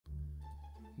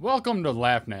Welcome to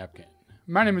Laugh Napkin.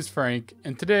 My name is Frank,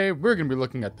 and today we're going to be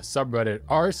looking at the subreddit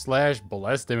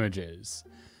r/Blessedimages,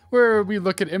 where we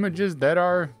look at images that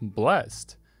are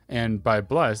blessed. And by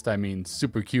blessed, I mean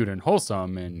super cute and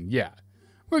wholesome, and yeah,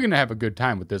 we're going to have a good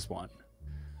time with this one.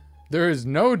 There is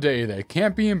no day that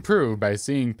can't be improved by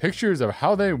seeing pictures of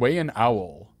how they weigh an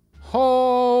owl.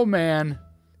 Oh man,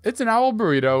 it's an owl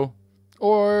burrito,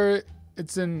 or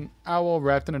it's an owl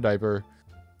wrapped in a diaper.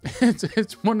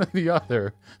 It's one or the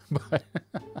other, but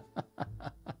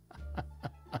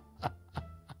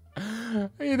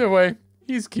either way,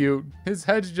 he's cute. His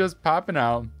head's just popping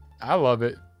out. I love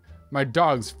it. My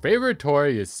dog's favorite toy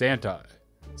is Santa,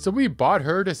 so we bought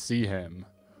her to see him.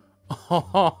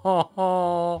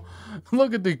 Oh,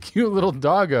 look at the cute little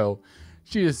doggo.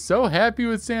 She is so happy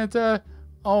with Santa.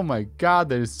 Oh my god,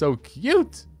 that is so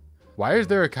cute. Why is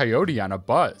there a coyote on a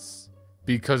bus?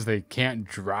 Because they can't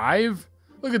drive?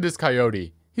 Look at this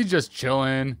coyote. He's just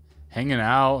chilling, hanging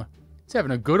out. He's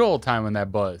having a good old time on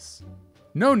that bus.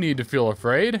 No need to feel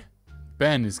afraid.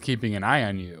 Ben is keeping an eye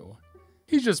on you.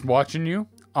 He's just watching you,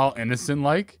 all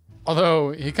innocent-like.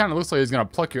 Although, he kind of looks like he's going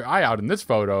to pluck your eye out in this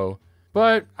photo.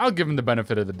 But I'll give him the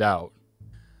benefit of the doubt.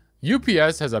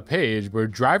 UPS has a page where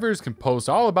drivers can post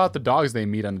all about the dogs they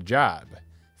meet on the job.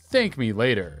 Thank me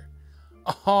later.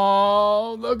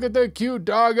 Oh, look at the cute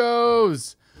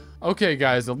doggos. Okay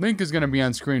guys, the link is going to be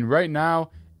on screen right now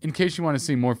in case you want to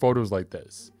see more photos like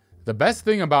this. The best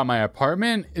thing about my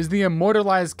apartment is the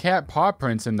immortalized cat paw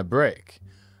prints in the brick.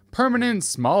 Permanent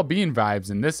small bean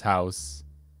vibes in this house.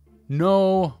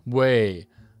 No way.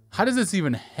 How does this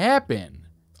even happen?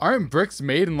 Aren't bricks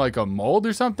made in like a mold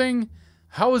or something?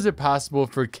 How is it possible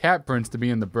for cat prints to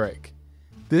be in the brick?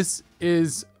 This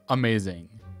is amazing.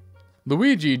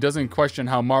 Luigi doesn't question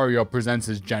how Mario presents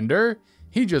his gender.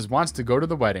 He just wants to go to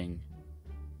the wedding.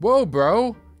 Whoa,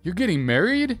 bro, you're getting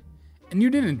married? And you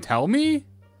didn't tell me?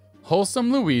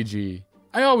 Wholesome Luigi.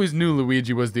 I always knew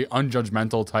Luigi was the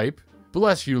unjudgmental type.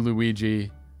 Bless you,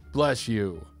 Luigi. Bless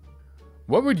you.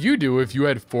 What would you do if you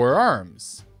had 4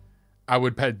 arms? I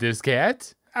would pet this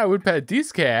cat. I would pet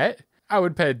this cat. I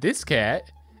would pet this cat.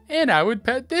 And I would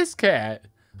pet this cat.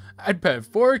 I'd pet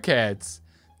 4 cats.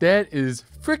 That is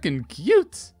freaking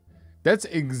cute. That's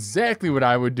exactly what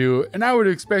I would do, and I would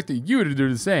expect you to do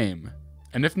the same.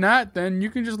 And if not, then you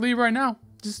can just leave right now.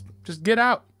 Just get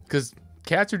out, because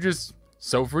cats are just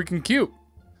so freaking cute.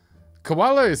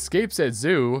 Koala escapes at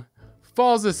zoo,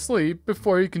 falls asleep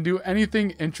before he can do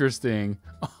anything interesting.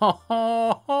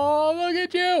 Oh, look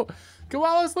at you.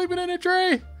 Koala sleeping in a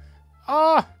tree.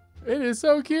 Ah, it is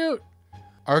so cute.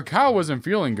 Our cow wasn't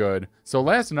feeling good, so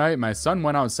last night my son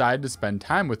went outside to spend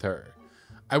time with her.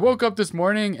 I woke up this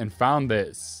morning and found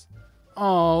this.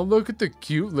 Oh, look at the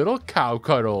cute little cow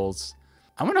cuddles.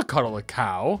 I want to cuddle a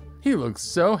cow. He looks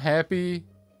so happy.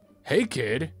 Hey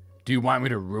kid, do you want me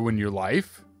to ruin your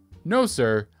life? No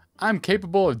sir, I'm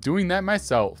capable of doing that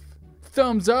myself.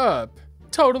 Thumbs up.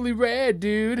 Totally rad,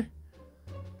 dude.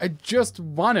 I just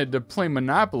wanted to play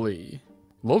Monopoly.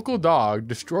 Local dog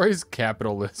destroys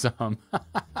capitalism.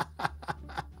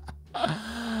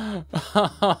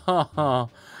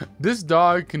 This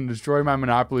dog can destroy my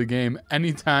Monopoly game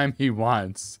anytime he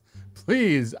wants.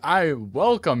 Please, I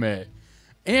welcome it.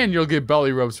 And you'll get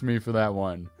belly rubs from me for that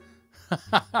one.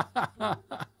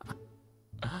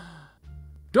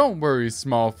 Don't worry,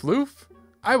 small floof.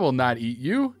 I will not eat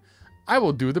you. I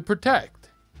will do the protect.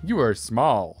 You are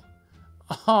small.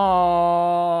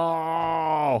 Oh,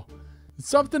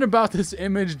 something about this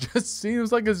image just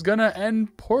seems like it's gonna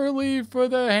end poorly for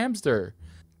the hamster.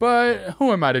 But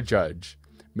who am I to judge?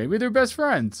 Maybe they're best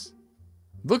friends.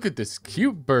 Look at this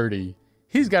cute birdie.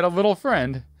 He's got a little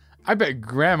friend. I bet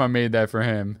Grandma made that for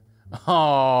him.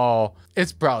 Oh,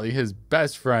 it's probably his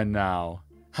best friend now.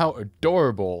 How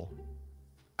adorable.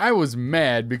 I was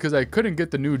mad because I couldn't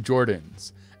get the new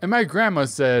Jordans. And my grandma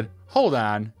said, hold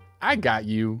on, I got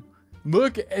you.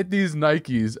 Look at these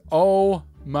Nikes. Oh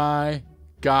my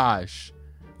gosh.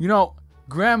 You know,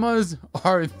 grandmas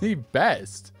are the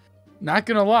best. Not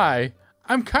gonna lie,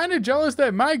 I'm kind of jealous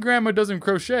that my grandma doesn't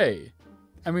crochet.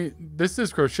 I mean, this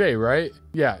is crochet, right?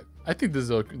 Yeah, I think this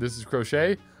is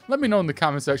crochet. Let me know in the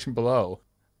comment section below.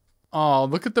 Oh,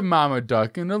 look at the mama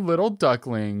duck and the little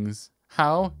ducklings.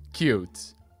 How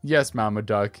cute. Yes, mama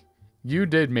duck, you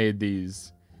did made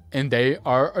these, and they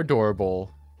are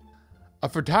adorable. A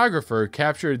photographer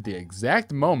captured the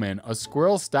exact moment a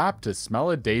squirrel stopped to smell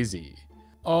a daisy.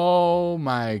 Oh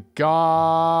my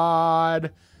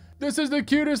god. This is the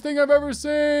cutest thing I've ever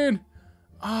seen.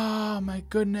 Oh my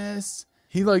goodness.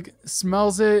 He like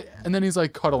smells it and then he's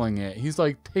like cuddling it. He's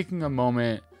like taking a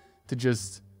moment to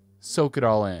just soak it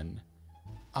all in.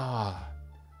 Ah,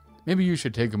 Maybe you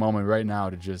should take a moment right now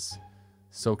to just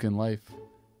soak in life,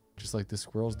 just like this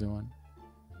squirrel's doing.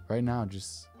 Right now,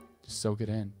 just soak it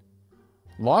in.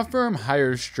 Law firm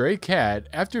hires stray cat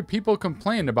after people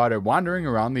complained about it wandering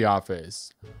around the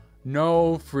office.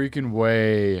 No freaking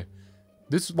way.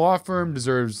 This law firm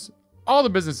deserves all the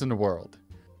business in the world.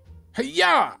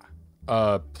 Hey-ya!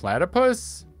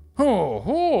 Platypus? Ho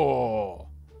ho!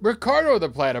 Ricardo the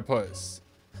platypus.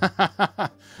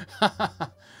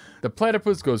 The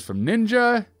platypus goes from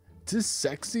ninja to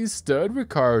sexy stud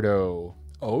Ricardo.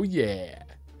 Oh yeah.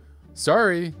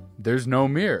 Sorry, there's no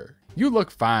mirror. You look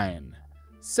fine.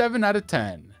 7 out of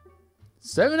 10.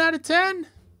 7 out of 10?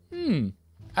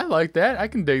 I like that. I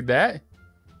can dig that.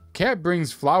 Cat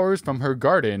brings flowers from her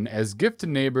garden as gift to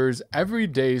neighbors every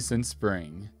day since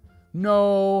spring.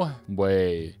 No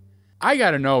way. I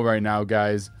gotta know right now,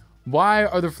 guys. Why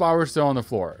are the flowers still on the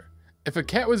floor? If a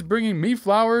cat was bringing me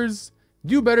flowers,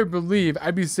 you better believe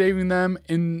I'd be saving them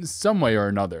in some way or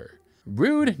another.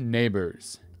 Rude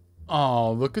neighbors.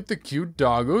 Oh, look at the cute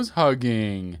doggos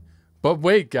hugging. But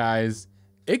wait, guys.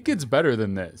 It gets better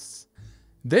than this.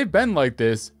 They've been like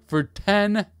this for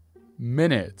 10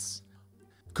 minutes.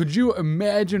 Could you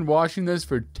imagine watching this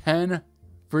for 10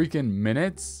 freaking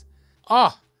minutes?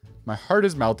 Ah, my heart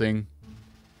is melting.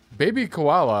 Baby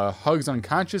koala hugs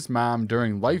unconscious mom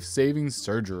during life-saving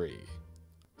surgery.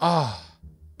 Ah,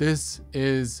 this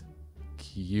is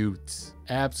cute.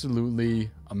 Absolutely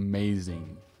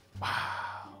amazing.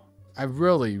 Wow. I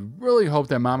really, really hope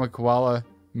that Mama Koala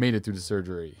made it through the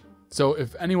surgery. So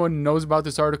if anyone knows about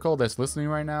this article that's listening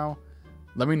right now,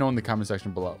 let me know in the comment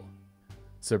section below.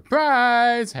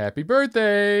 Surprise! Happy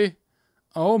birthday!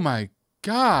 Oh my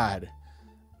God.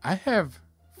 I have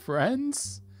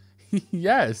friends?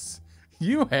 Yes,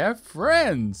 you have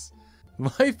friends.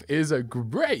 Life is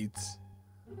great.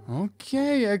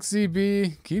 Okay,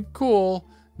 XCB, keep cool.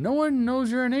 No one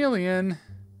knows you're an alien.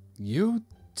 You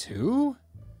too?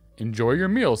 Enjoy your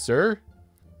meal, sir.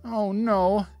 Oh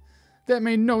no, that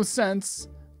made no sense.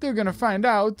 They're gonna find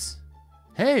out.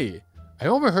 Hey, I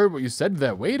overheard what you said to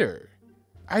that waiter.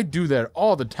 I do that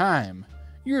all the time.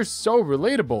 You're so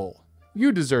relatable.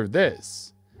 You deserve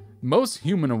this. Most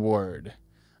Human Award.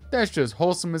 That's just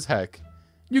wholesome as heck.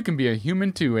 You can be a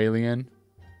human too, alien.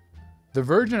 The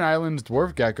Virgin Islands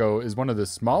dwarf gecko is one of the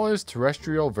smallest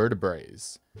terrestrial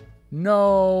vertebrates.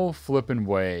 No flippin'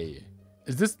 way.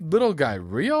 Is this little guy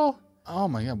real? Oh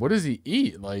my God, what does he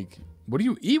eat? Like, what do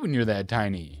you eat when you're that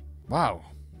tiny? Wow,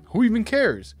 who even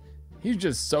cares? He's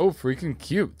just so freaking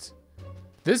cute.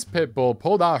 This pit bull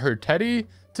pulled out her teddy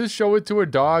to show it to a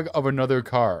dog of another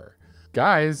car.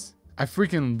 Guys, I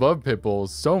freaking love pit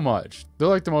bulls so much. They're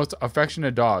like the most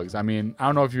affectionate dogs. I mean, I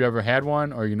don't know if you ever had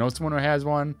one or you know someone who has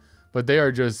one, but they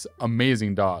are just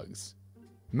amazing dogs.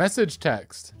 Message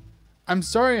text. I'm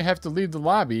sorry I have to leave the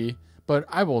lobby, but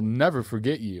I will never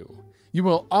forget you. You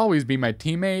will always be my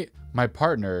teammate, my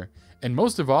partner, and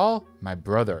most of all, my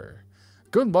brother.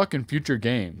 Good luck in future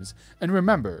games. And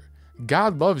remember,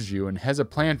 God loves you and has a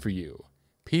plan for you.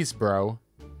 Peace, bro.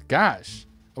 Gosh,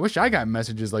 I wish I got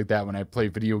messages like that when I play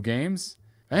video games.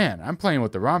 Man, I'm playing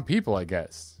with the wrong people, I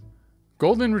guess.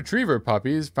 Golden Retriever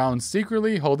puppies found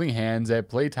secretly holding hands at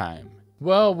playtime.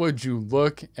 Well, would you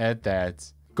look at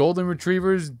that. Golden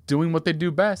Retrievers doing what they do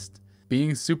best,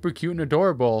 being super cute and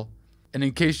adorable. And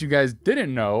in case you guys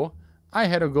didn't know, I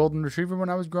had a Golden Retriever when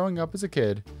I was growing up as a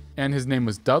kid. And his name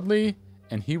was Dudley,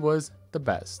 and he was the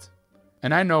best.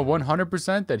 And I know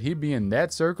 100% that he'd be in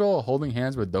that circle holding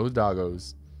hands with those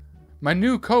doggos. My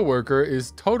new coworker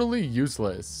is totally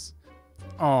useless.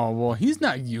 Oh, well, he's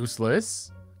not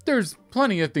useless. There's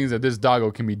plenty of things that this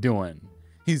doggo can be doing.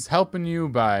 He's helping you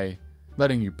by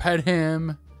letting you pet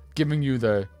him, giving you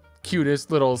the cutest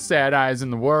little sad eyes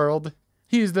in the world.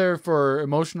 He's there for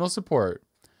emotional support.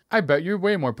 I bet you're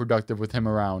way more productive with him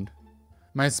around.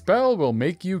 My spell will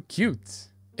make you cute.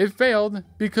 It failed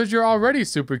because you're already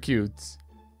super cute.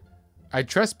 I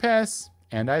trespass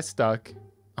and I stuck.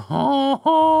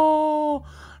 Oh,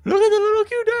 look at the little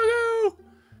cute doggo.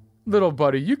 Little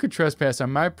buddy, you could trespass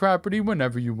on my property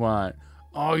whenever you want.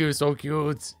 Oh, you're so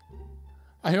cute.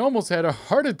 I almost had a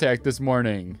heart attack this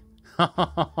morning.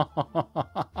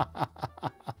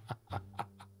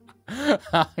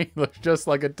 He looks just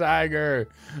like a tiger.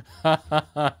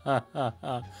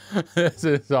 This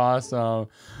is awesome.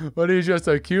 But he's just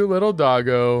a cute little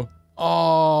doggo.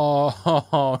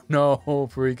 Oh, no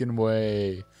freaking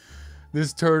way.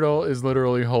 This turtle is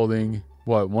literally holding,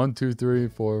 what, 1, 2, 3,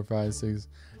 4, 5, 6,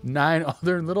 9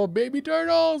 other little baby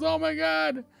turtles. Oh my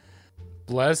God.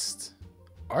 Blessed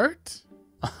art?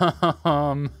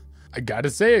 I gotta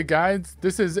say it, guys.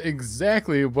 This is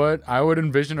exactly what I would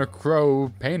envision a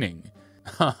crow painting.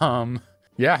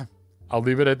 Yeah, I'll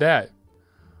leave it at that.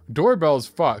 Doorbell's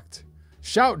fucked.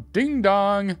 Shout ding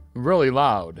dong really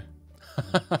loud.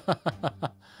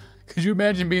 Could you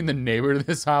imagine being the neighbor to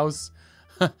this house?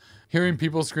 Hearing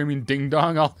people screaming ding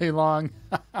dong all day long?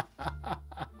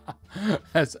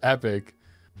 That's epic.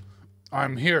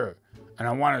 I'm here, and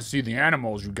I want to see the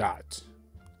animals you got.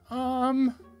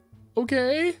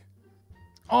 Okay.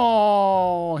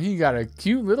 Oh, he got a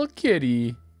cute little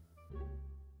kitty.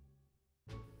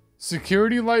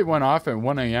 Security light went off at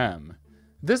 1 a.m.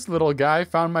 This little guy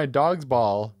found my dog's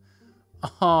ball.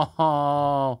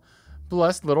 Oh,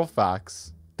 blessed little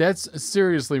fox. That's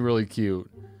seriously really cute.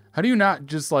 How do you not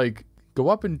just like go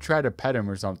up and try to pet him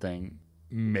or something?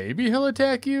 Maybe he'll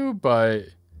attack you, but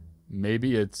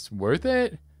maybe it's worth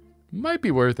it? Might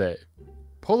be worth it.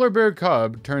 Polar bear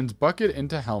cub turns bucket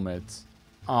into helmet.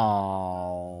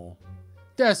 Oh,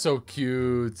 that's so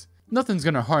cute. Nothing's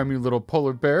gonna harm you, little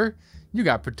polar bear. You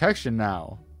got protection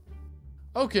now.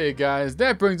 Okay guys,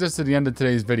 that brings us to the end of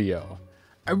today's video.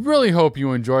 I really hope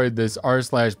you enjoyed this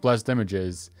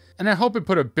r/Blessedimages, and I hope it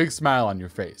put a big smile on your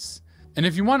face. And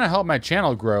if you want to help my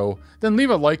channel grow, then leave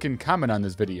a like and comment on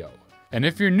this video. And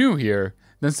if you're new here,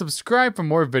 then subscribe for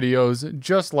more videos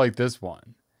just like this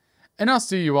one. And I'll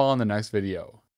see you all in the next video.